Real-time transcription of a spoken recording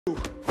A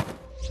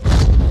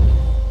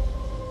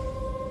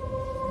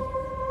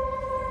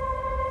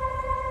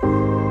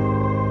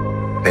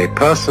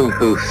person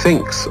who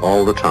thinks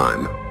all the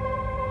time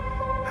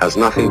has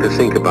nothing to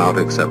think about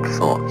except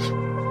thoughts.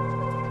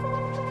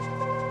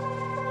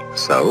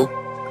 So,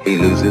 he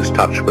loses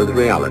touch with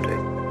reality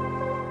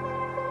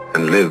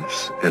and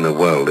lives in a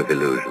world of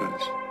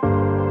illusions.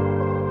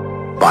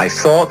 By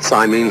thoughts,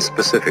 I mean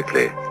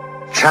specifically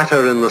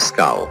chatter in the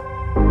skull,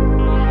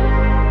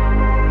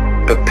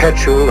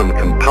 perpetual and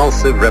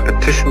compulsive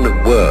repetition of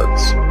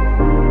words,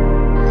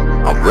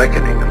 of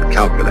reckoning and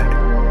calculating.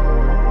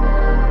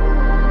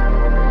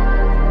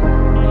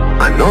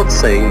 I'm not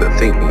saying that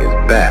thinking is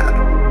bad.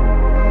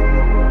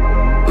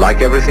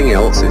 Like everything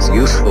else, it's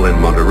useful in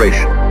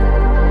moderation.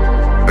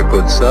 A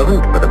good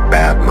servant, but a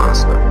bad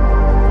master.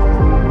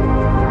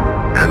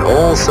 And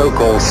all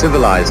so-called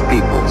civilized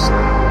peoples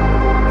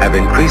have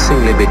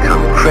increasingly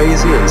become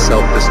crazy and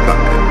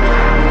self-destructive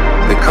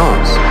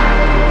because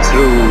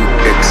through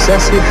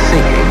excessive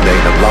thinking they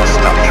have lost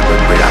touch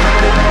with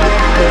reality.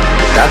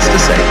 That's to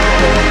say,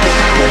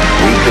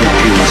 we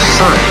confuse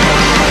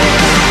science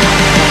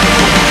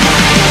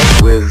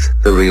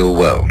with the real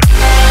world.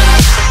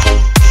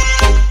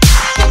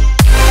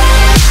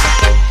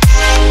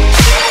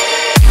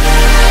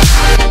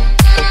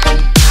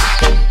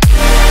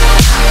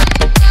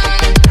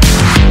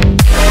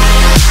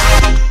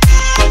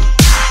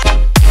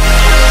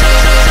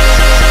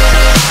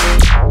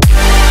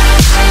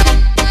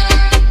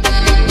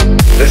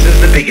 This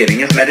is the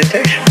beginning of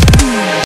meditation.